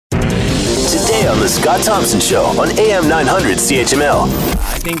Today on the Scott Thompson Show on AM 900 CHML.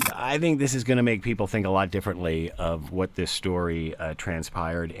 I think this is going to make people think a lot differently of what this story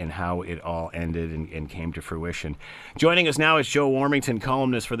transpired and how it all ended and came to fruition. Joining us now is Joe Warmington,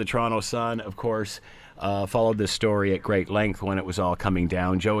 columnist for the Toronto Sun. Of course, followed this story at great length when it was all coming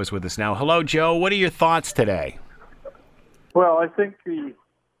down. Joe is with us now. Hello, Joe. What are your thoughts today? Well, I think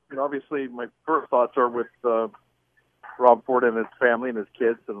obviously my first thoughts are with Rob Ford and his family and his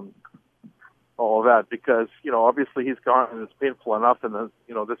kids and all of that, because, obviously he's gone and it's painful enough, and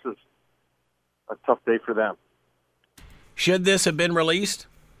this is a tough day for them. Should this have been released?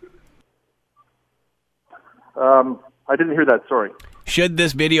 I didn't hear that, sorry. Should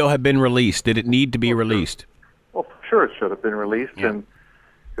this video have been released? Did it need to be released? Well, for sure it should have been released, and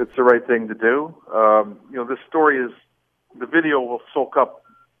it's the right thing to do. This story the video will soak up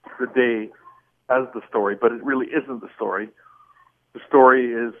the day as the story, but it really isn't the story. The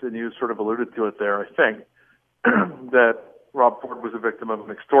story is, and you sort of alluded to it there, I think, that Rob Ford was a victim of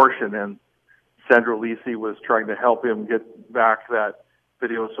an extortion, and Sandra Lisi was trying to help him get back that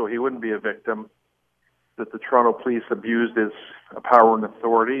video so he wouldn't be a victim, that the Toronto police abused his power and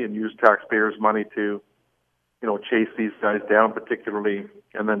authority and used taxpayers' money to, chase these guys down particularly,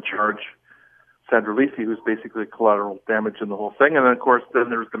 and then charge Sandra Lisi, who's basically collateral damage in the whole thing. And then, of course, then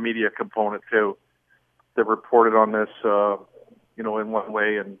there's the media component, too, that reported on this, in one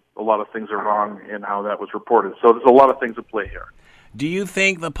way, and a lot of things are wrong in how that was reported. So there's a lot of things at play here. Do you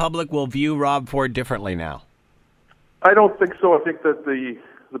think the public will view Rob Ford differently now? I don't think so. I think that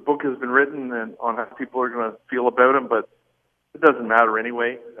the book has been written and on how people are going to feel about him, but it doesn't matter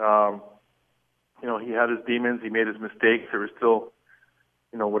anyway. He had his demons. He made his mistakes. There were still,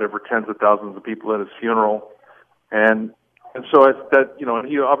 whatever, tens of thousands of people at his funeral. And so it's that, and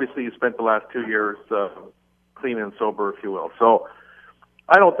he obviously spent the last 2 years clean and sober, if you will. So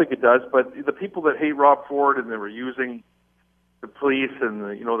I don't think it does, but the people that hate Rob Ford and they were using the police and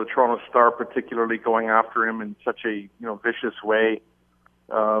the Toronto Star particularly going after him in such a vicious way,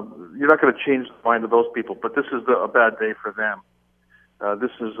 you're not going to change the mind of those people. But this is a bad day for them. This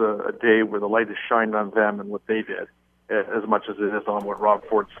is a day where the light is shined on them and what they did, as much as it is on what Rob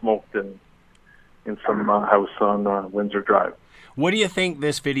Ford smoked in some house on Windsor Drive. What do you think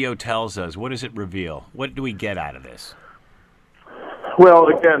this video tells us? What does it reveal? What do we get out of this? Well,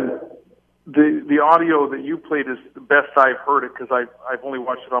 again, the audio that you played is the best I've heard it, because I've only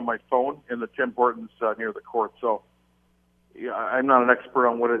watched it on my phone in the Tim Hortons near the court. So I'm not an expert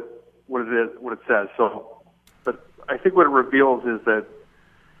on what it says. So, but I think what it reveals is that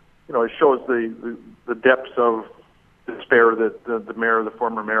it shows the depths of despair that the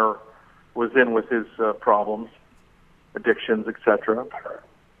former mayor, was in with his problems, addictions, etc.,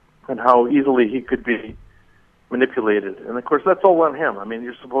 and how easily he could be manipulated. And of course, that's all on him. I mean,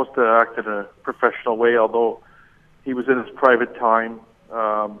 you're supposed to act in a professional way, although he was in his private time,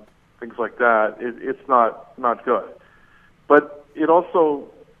 things like that. It's not good. But it also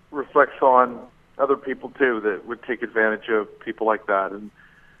reflects on other people too that would take advantage of people like that. And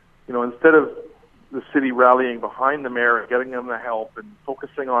instead of the city rallying behind the mayor and getting him the help and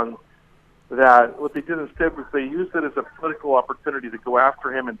focusing on that, what they did instead was they used it as a political opportunity to go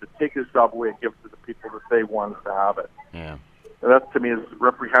after him and to take his job away and give it to the people that they wanted to have it. Yeah. And that, to me, is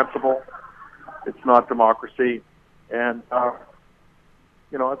reprehensible. It's not democracy. And,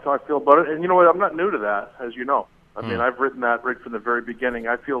 that's how I feel about it. And you know what? I'm not new to that, as you know. I mean, I've written that right from the very beginning.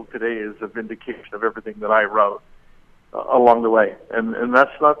 I feel today is a vindication of everything that I wrote along the way. And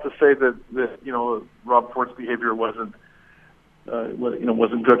that's not to say that Rob Ford's behavior wasn't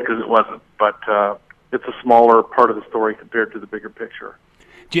good, because it wasn't. But it's a smaller part of the story compared to the bigger picture.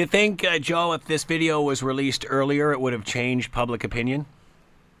 Do you think, Joe, if this video was released earlier, it would have changed public opinion?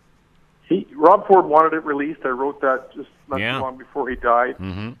 Rob Ford wanted it released. I wrote that just not too long before he died.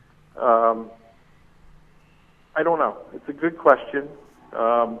 Mm-hmm. I don't know. It's a good question.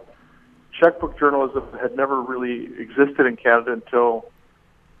 Checkbook journalism had never really existed in Canada until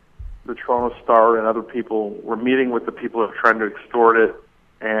the Toronto Star and other people were meeting with the people who are trying to extort it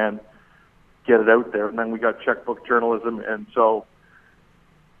and get it out there. And then we got checkbook journalism. And so,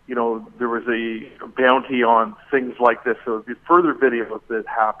 there was a bounty on things like this. So the further videos that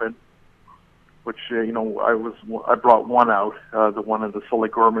happened, which, I brought one out, the one of the Sully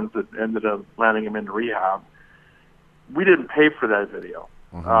Gormans that ended up landing him into rehab. We didn't pay for that video.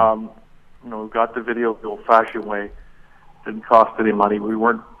 Mm-hmm. We got the video the old-fashioned way. Didn't cost any money. There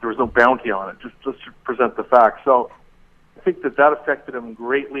was no bounty on it. Just to present the facts. So I think that affected him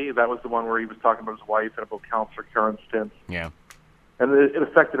greatly. That was the one where he was talking about his wife and about Councillor Karen Stintz. Yeah. And it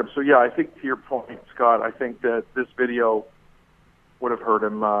affected him. So, yeah, I think to your point, Scott, I think that this video would have hurt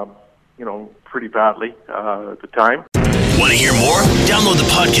him pretty badly at the time. Want to hear more? Download the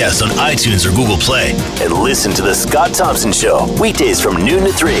podcast on iTunes or Google Play and listen to The Scott Thompson Show weekdays from noon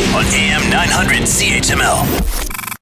to 3 on AM 900 CHML.